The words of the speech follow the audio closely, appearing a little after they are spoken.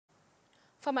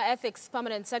Former Ethics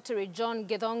Permanent Secretary John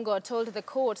Githongo told the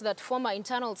court that former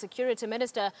Internal Security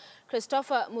Minister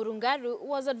Christopher Murungaru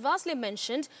was adversely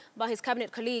mentioned by his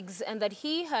cabinet colleagues and that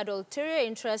he had ulterior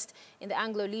interest in the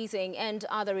Anglo-leasing and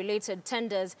other related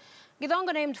tenders.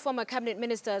 Githongo named former cabinet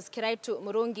ministers Kiraitu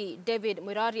Murungi, David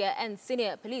Mwiraria and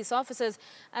senior police officers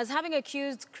as having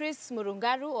accused Chris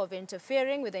Murungaru of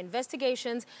interfering with the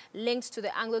investigations linked to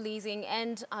the Anglo-leasing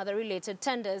and other related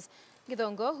tenders.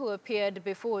 Githongo, who appeared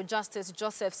before Justice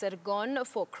Joseph Sergon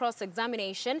for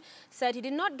cross-examination, said he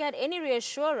did not get any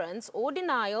reassurance or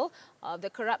denial of the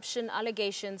corruption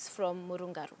allegations from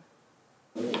Murungaru.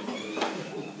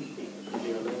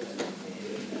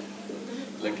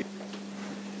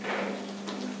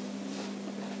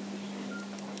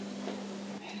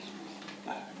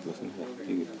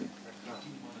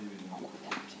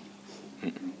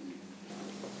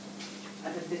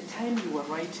 At the time you were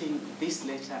writing this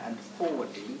letter and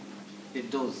forwarding the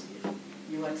dossier,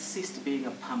 you had ceased being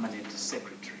a permanent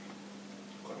secretary.